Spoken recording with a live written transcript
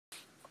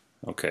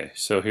Okay,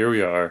 so here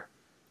we are,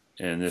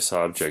 and this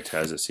object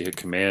has it. So you hit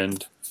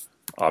Command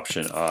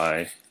Option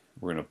I.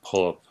 We're going to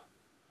pull up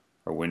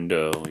our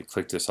window. We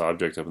click this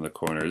object up in the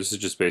corner. This is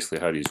just basically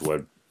how to use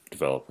Web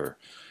Developer.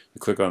 You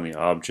click on the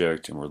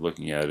object, and we're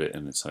looking at it,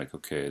 and it's like,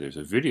 okay, there's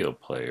a video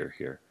player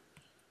here.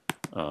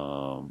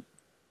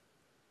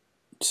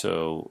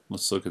 So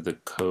let's look at the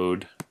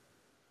code.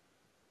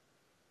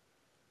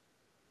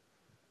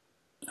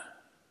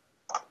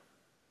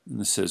 And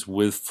this says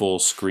with full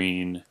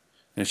screen,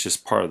 and it's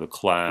just part of the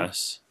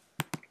class.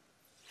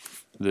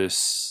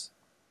 This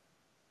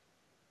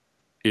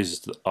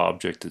is the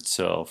object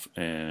itself,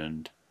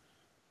 and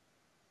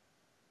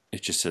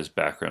it just says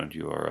background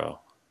URL.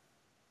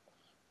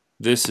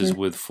 This is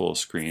with full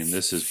screen.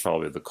 This is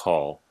probably the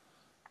call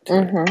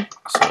to it.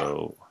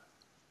 So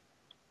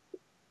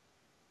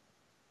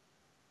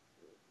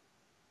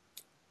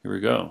here we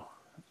go.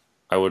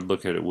 I would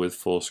look at it with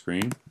full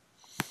screen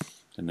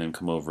and then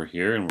come over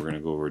here, and we're going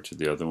to go over to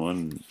the other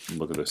one and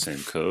look at the same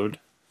code.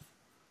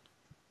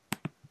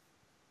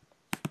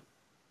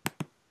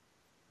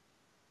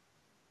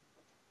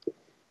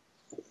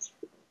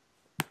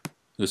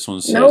 This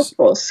one says no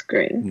full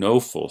screen. No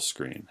full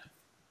screen.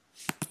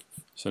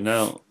 So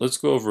now let's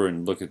go over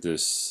and look at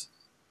this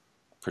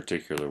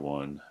particular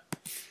one.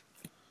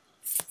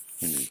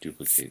 I'm going to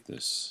duplicate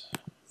this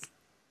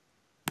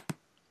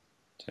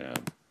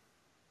tab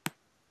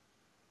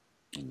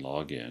and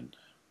log in.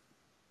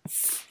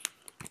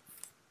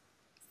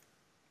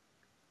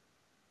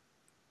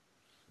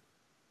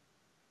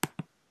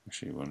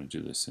 Actually, you want to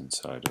do this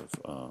inside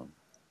of,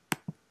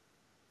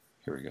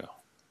 here we go.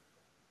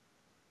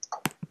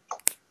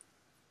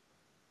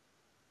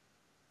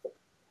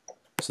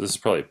 So this is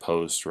probably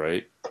post,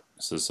 right?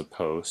 So this is a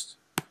post.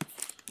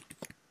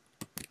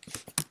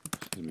 It's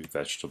going to be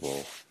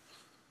vegetable.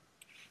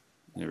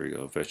 There we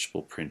go,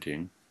 vegetable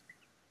printing.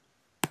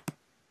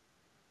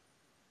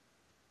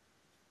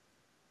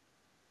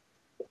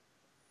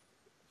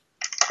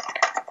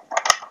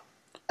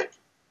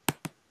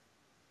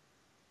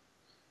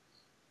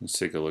 Let's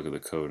take a look at the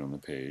code on the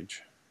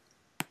page.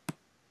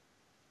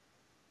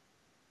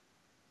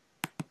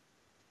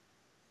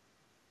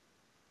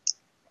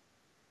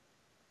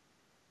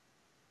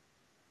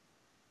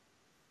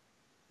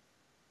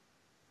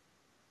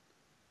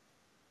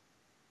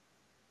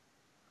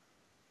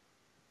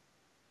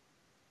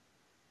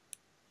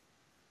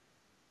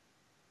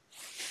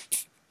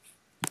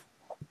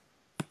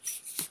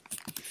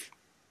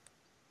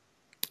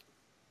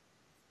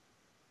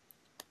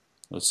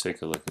 Let's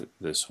take a look at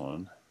this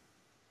one.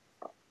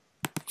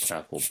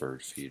 Apple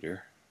bird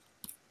feeder.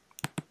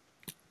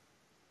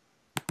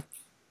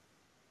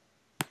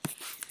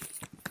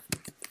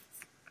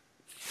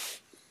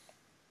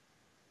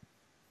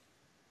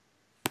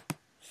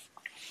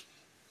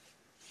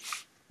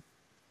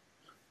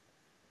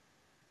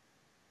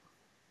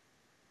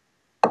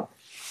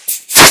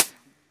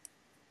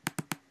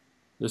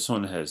 This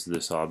one has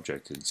this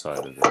object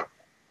inside of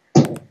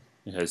it.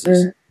 It has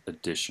this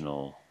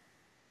additional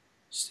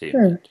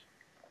statement.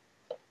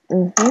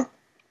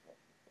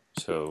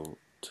 So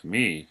to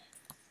me,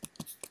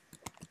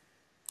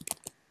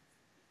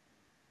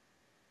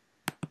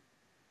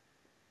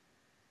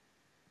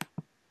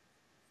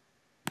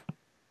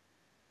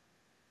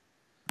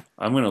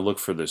 I'm going to look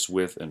for this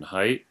width and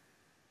height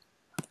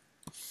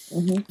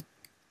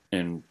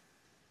and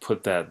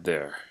put that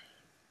there.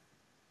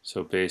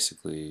 So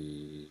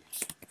basically,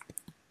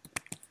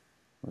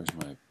 where's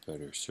my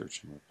better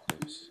search and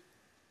replace?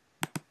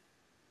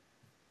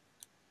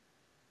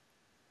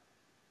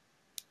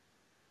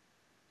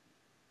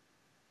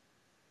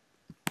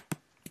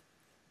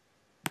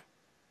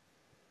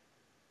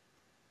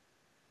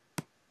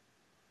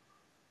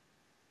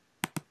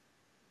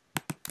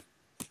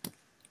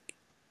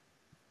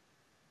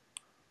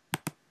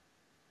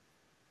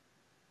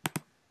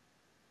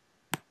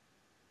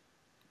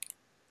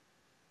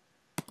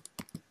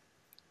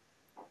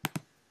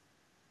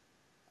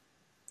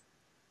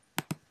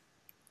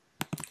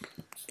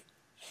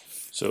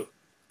 So,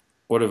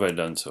 what have I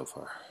done so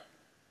far?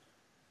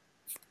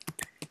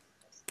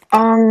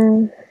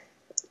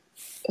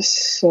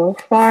 So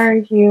far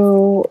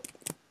you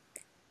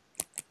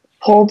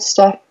pulled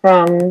stuff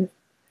from,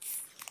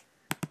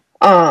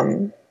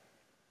 sorry,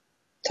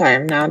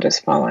 I'm now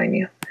just following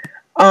you.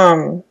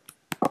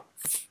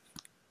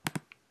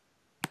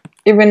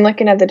 You've been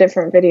looking at the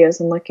different videos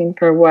and looking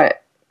for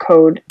what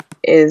code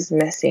is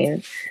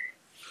missing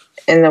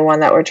in the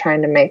one that we're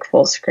trying to make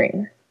full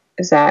screen.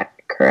 Is that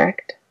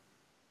correct?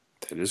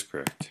 That is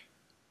correct.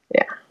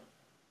 Yeah.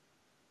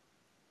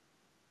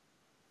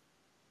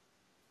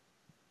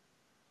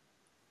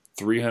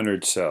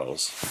 .300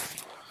 cells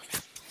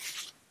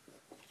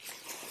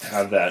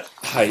have that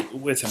height,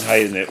 width and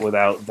height in it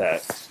without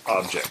that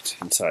object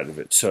inside of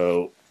it.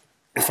 So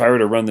if I were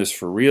to run this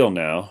for real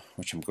now,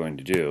 which I'm going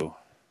to do,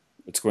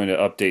 it's going to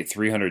update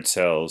 300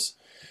 cells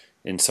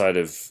inside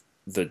of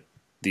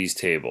these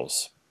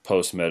tables,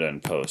 post, meta,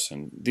 and post.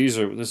 And this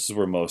is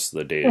where most of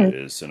the data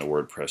is in a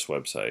WordPress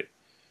website.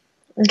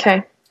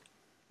 Okay.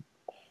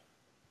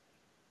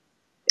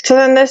 So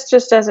then this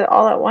just does it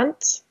all at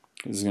once?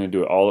 This is going to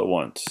do it all at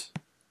once.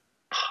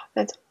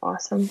 That's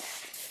awesome.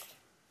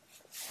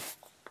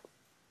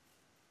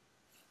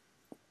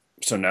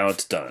 So now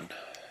it's done.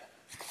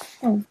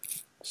 Oh.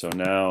 So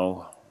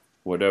now,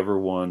 whatever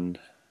one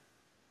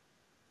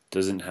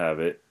doesn't have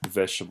it,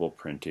 vegetable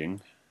printing.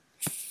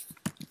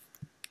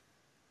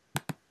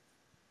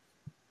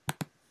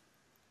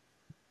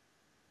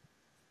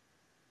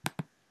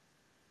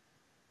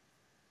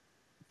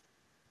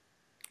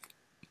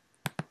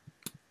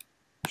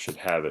 Should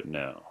have it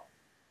now.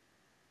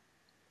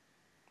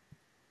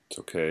 It's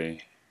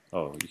okay.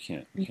 Oh, you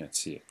can't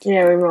see it.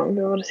 Yeah, we won't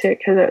be able to see it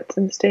because it's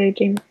in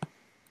staging.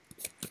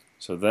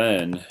 So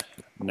then,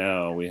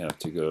 now we have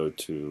to go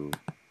to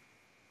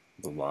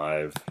the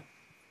live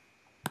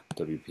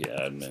WP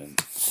admin,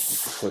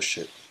 push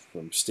it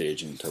from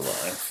staging to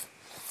live.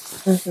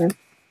 Mm-hmm.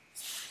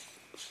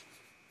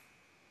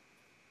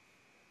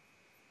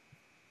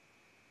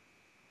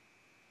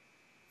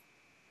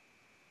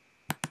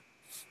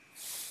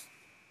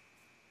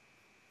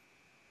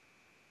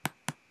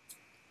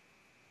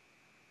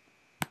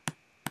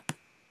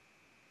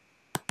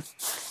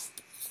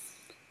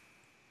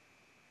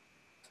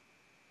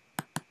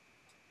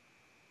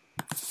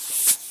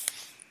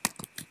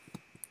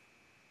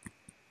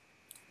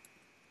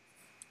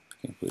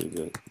 Can't believe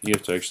it. You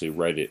have to actually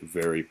write it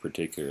very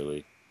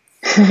particularly.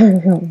 Okay.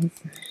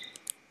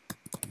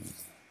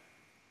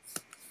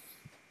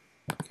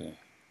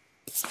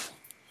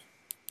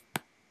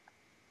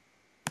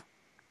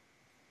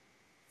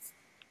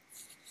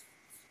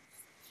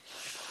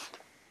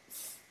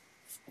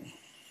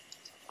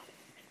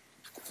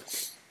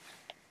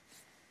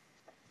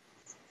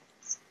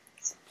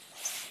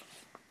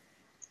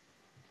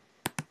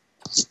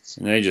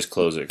 And then you just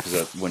close it because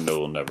that window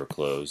will never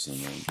close, and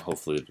then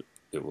hopefully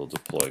it will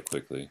deploy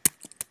quickly.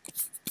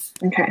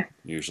 Okay.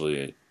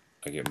 Usually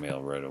I get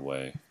mail right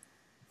away.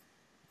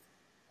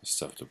 The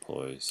stuff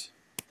deploys.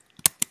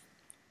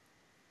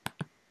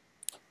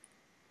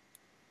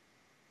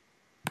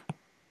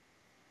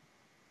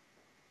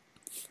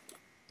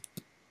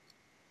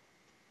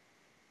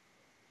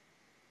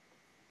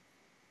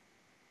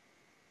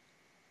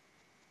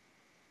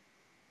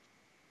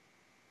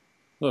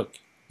 Look,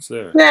 it's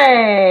there.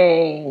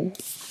 Yay!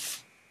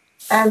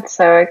 That's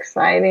so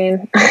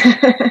exciting.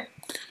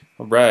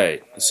 All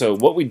right. So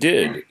what we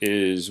did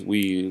is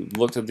we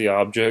looked at the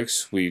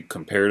objects, we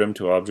compared them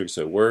to objects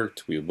that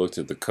worked, we looked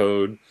at the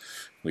code,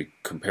 we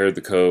compared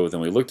the code, then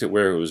we looked at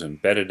where it was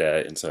embedded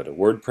at inside of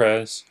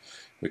WordPress,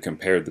 we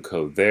compared the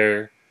code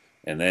there,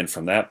 and then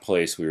from that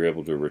place we were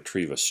able to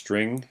retrieve a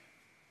string,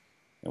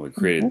 and we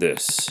created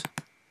this.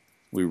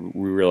 We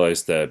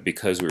realized that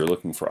because we were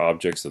looking for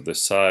objects of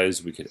this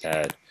size, we could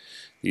add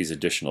these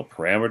additional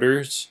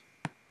parameters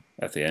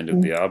at the end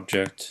of the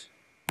object,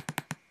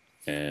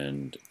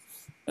 and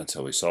that's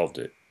how we solved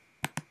it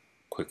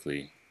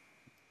quickly,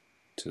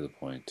 to the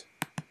point,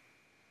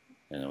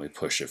 and then we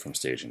push it from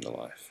staging to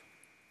live.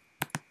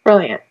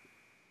 Brilliant.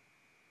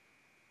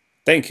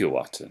 Thank you,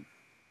 Watson.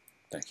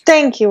 Thank you.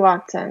 Thank you,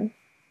 Watson.